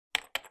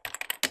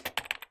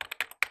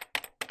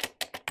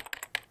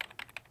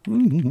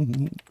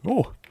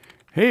Oh,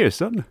 hey,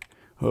 son.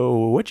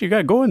 Oh, what you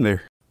got going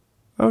there?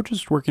 Oh,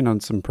 just working on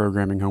some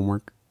programming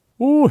homework.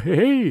 Oh,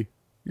 hey,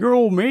 your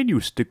old man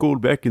used to call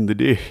back in the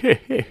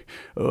day.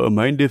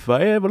 Mind if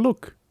I have a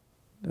look?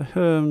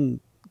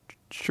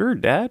 Sure,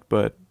 Dad,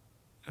 but,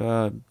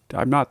 I'm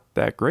not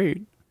that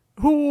great.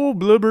 Oh,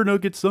 blubber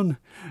nugget, son.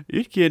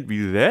 It can't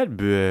be that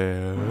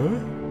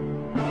bad.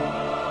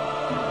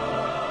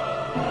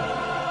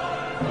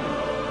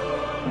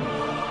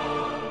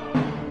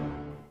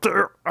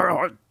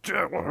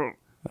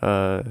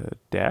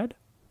 Dad?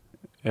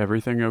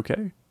 Everything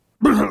okay?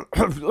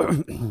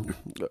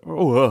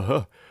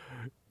 Oh,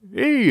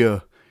 hey,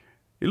 it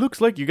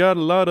looks like you got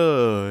a lot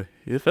of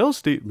if-else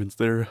statements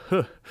there.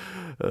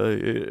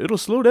 It'll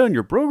slow down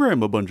your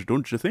program a bunch,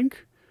 don't you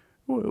think?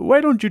 Why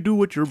don't you do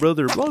what your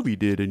brother Bobby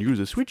did and use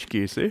a switch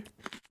case, eh?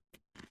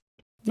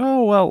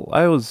 Oh, well,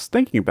 I was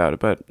thinking about it,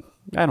 but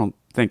I don't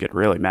think it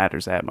really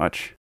matters that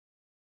much.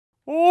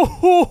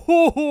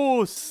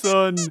 Oh,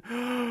 son.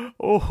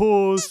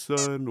 Oh,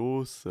 son.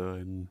 Oh,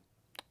 son.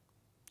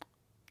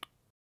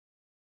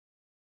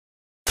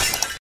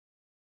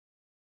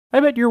 I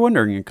bet you're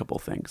wondering a couple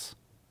things.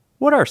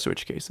 What are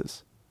switch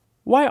cases?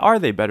 Why are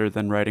they better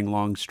than writing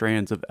long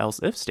strands of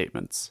else-if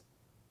statements?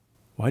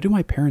 Why do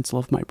my parents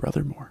love my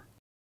brother more?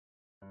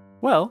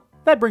 Well,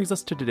 that brings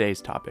us to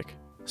today's topic,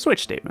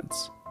 switch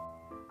statements.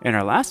 In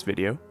our last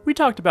video, we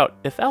talked about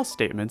if-else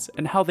statements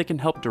and how they can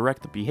help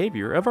direct the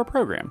behavior of our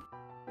program.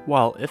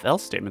 While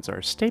if-else statements are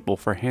a staple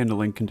for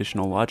handling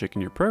conditional logic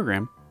in your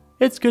program,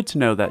 it's good to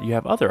know that you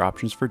have other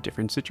options for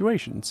different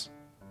situations.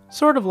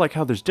 Sort of like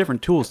how there's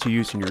different tools to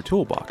use in your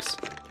toolbox.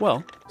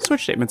 Well,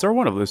 switch statements are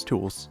one of those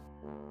tools.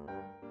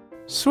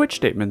 Switch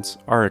statements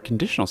are a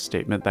conditional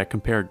statement that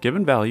compare a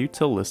given value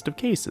to a list of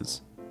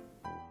cases.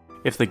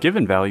 If the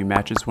given value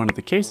matches one of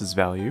the case's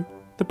value,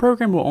 the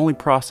program will only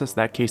process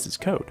that case's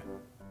code.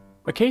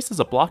 A case is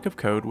a block of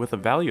code with a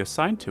value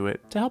assigned to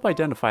it to help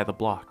identify the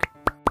block.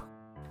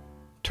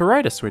 To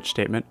write a switch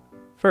statement,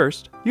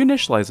 first, you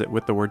initialize it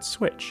with the word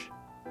switch.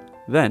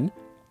 Then,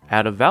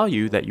 add a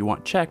value that you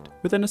want checked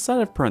within a set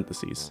of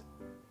parentheses.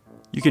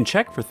 You can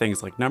check for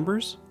things like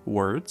numbers,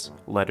 words,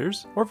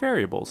 letters, or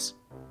variables.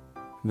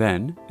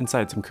 Then,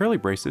 inside some curly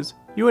braces,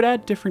 you would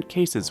add different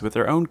cases with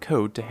their own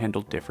code to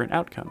handle different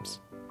outcomes.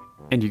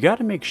 And you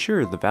gotta make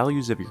sure the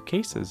values of your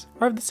cases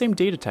are of the same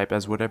data type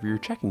as whatever you're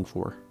checking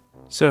for.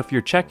 So if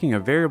you're checking a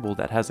variable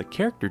that has a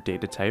character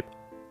data type,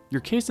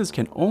 your cases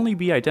can only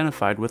be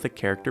identified with a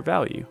character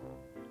value.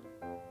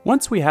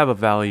 Once we have a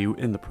value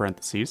in the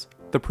parentheses,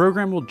 the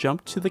program will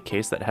jump to the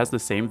case that has the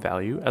same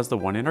value as the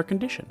one in our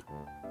condition.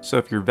 So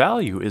if your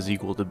value is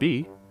equal to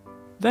B,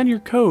 then your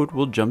code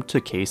will jump to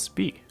case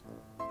B.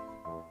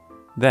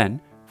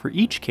 Then, for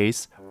each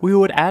case, we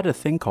would add a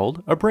thing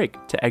called a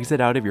break to exit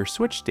out of your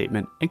switch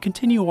statement and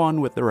continue on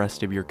with the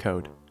rest of your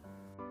code.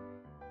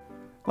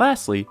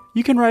 Lastly,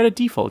 you can write a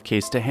default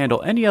case to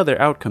handle any other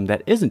outcome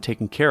that isn't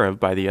taken care of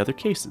by the other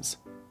cases.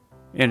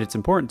 And it's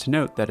important to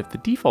note that if the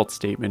default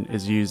statement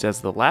is used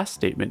as the last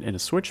statement in a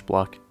switch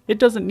block, it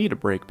doesn't need a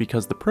break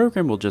because the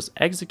program will just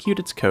execute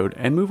its code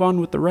and move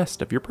on with the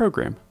rest of your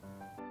program.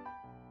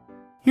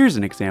 Here's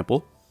an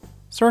example.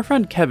 So our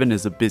friend Kevin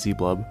is a busy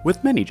blub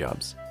with many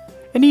jobs,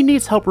 and he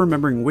needs help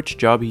remembering which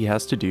job he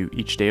has to do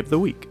each day of the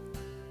week.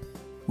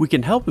 We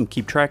can help him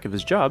keep track of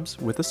his jobs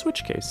with a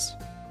switch case.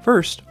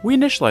 First, we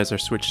initialize our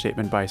switch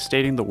statement by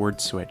stating the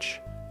word switch.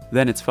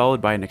 Then it's followed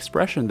by an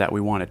expression that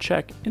we want to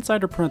check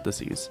inside our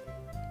parentheses.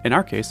 In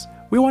our case,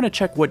 we want to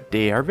check what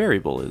day our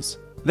variable is.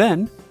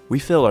 Then, we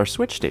fill our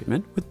switch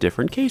statement with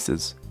different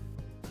cases.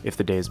 If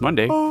the day is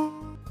Monday,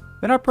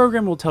 then our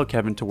program will tell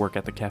Kevin to work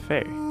at the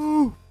cafe.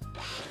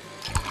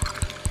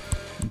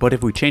 But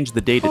if we change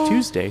the day to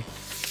Tuesday,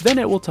 then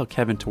it will tell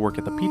Kevin to work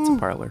at the pizza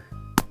parlor.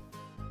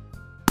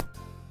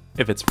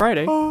 If it's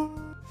Friday,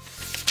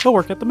 he'll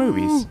work at the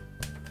movies.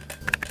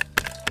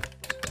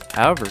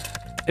 However,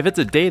 if it's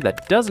a day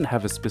that doesn't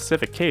have a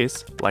specific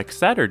case, like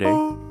Saturday,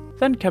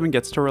 then Kevin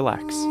gets to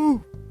relax.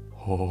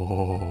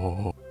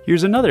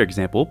 Here's another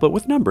example, but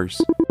with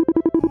numbers.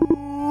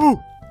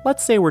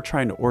 Let's say we're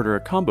trying to order a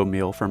combo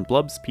meal from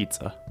Blub's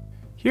Pizza.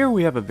 Here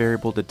we have a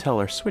variable to tell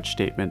our switch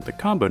statement the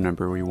combo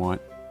number we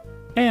want,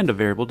 and a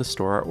variable to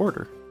store our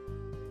order.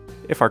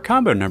 If our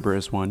combo number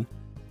is 1,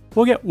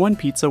 we'll get 1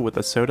 pizza with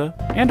a soda,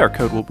 and our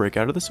code will break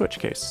out of the switch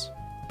case.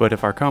 But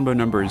if our combo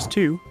number is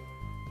 2,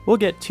 we'll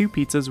get 2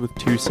 pizzas with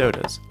 2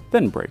 sodas,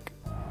 then break.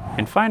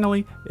 And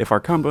finally, if our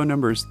combo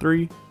number is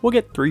 3, we'll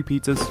get 3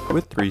 pizzas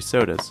with 3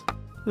 sodas,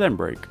 then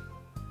break.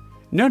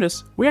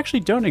 Notice, we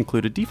actually don't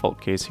include a default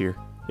case here.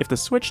 If the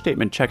switch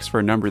statement checks for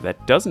a number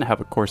that doesn't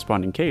have a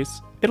corresponding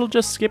case, it'll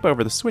just skip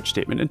over the switch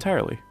statement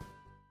entirely.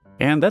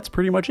 And that's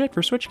pretty much it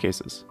for switch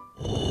cases.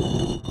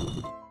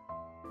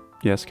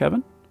 Yes,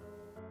 Kevin?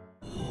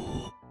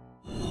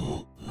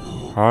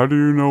 How do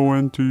you know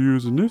when to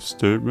use an if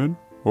statement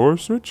or a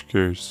switch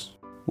case?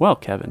 Well,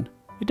 Kevin,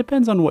 it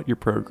depends on what you're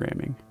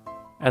programming.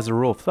 As a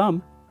rule of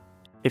thumb,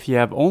 if you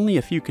have only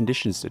a few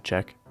conditions to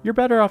check, you're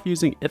better off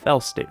using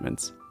if-else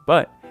statements.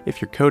 But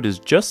If your code is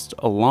just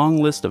a long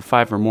list of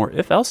 5 or more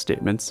if-else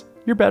statements,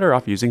 you're better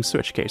off using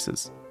switch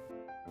cases.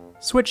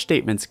 Switch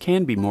statements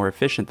can be more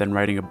efficient than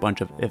writing a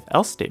bunch of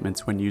if-else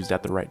statements when used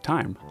at the right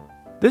time.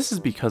 This is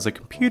because a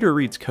computer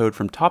reads code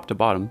from top to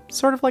bottom,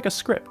 sort of like a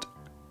script.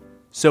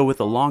 So with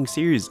a long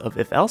series of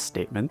if-else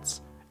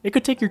statements, it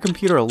could take your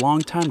computer a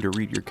long time to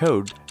read your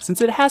code,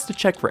 since it has to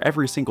check for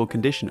every single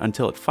condition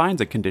until it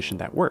finds a condition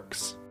that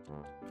works.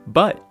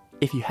 But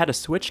if you had a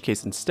switch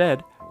case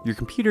instead, your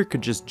computer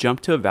could just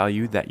jump to a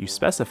value that you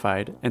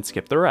specified and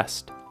skip the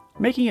rest,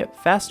 making it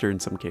faster in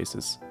some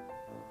cases.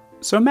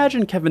 So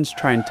imagine Kevin's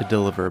trying to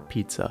deliver a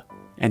pizza,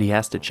 and he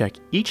has to check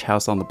each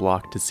house on the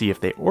block to see if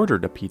they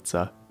ordered a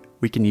pizza.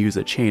 We can use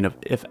a chain of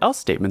if-else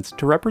statements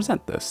to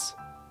represent this.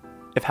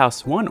 If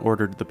house 1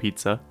 ordered the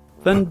pizza,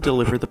 then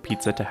deliver the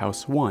pizza to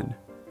house 1.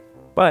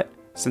 But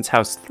since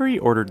house 3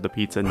 ordered the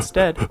pizza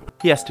instead,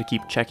 he has to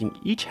keep checking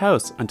each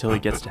house until he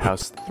gets to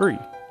house 3.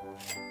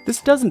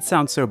 This doesn't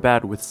sound so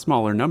bad with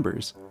smaller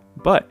numbers,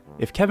 but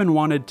if Kevin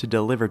wanted to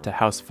deliver to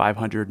house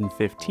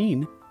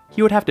 515,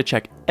 he would have to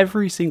check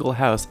every single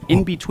house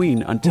in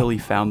between until he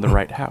found the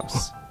right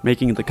house,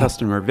 making the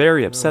customer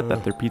very upset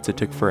that their pizza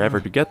took forever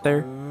to get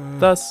there,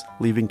 thus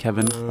leaving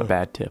Kevin a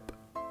bad tip.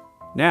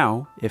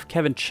 Now, if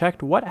Kevin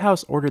checked what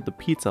house ordered the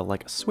pizza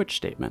like a switch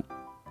statement,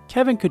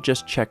 Kevin could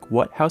just check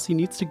what house he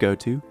needs to go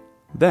to,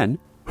 then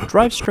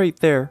drive straight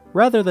there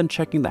rather than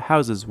checking the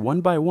houses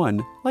one by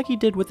one like he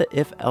did with the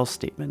if-else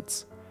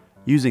statements.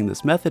 Using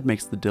this method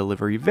makes the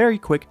delivery very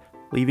quick,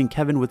 leaving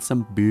Kevin with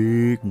some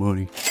big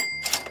money.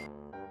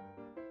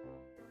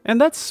 And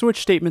that's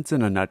switch statements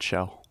in a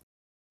nutshell.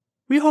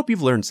 We hope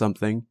you've learned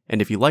something,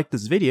 and if you liked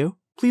this video,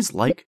 please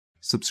like,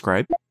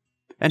 subscribe,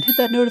 and hit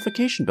that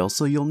notification bell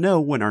so you'll know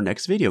when our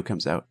next video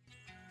comes out.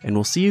 And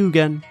we'll see you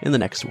again in the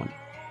next one.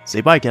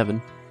 Say bye,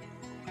 Kevin.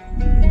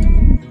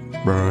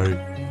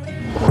 Bye.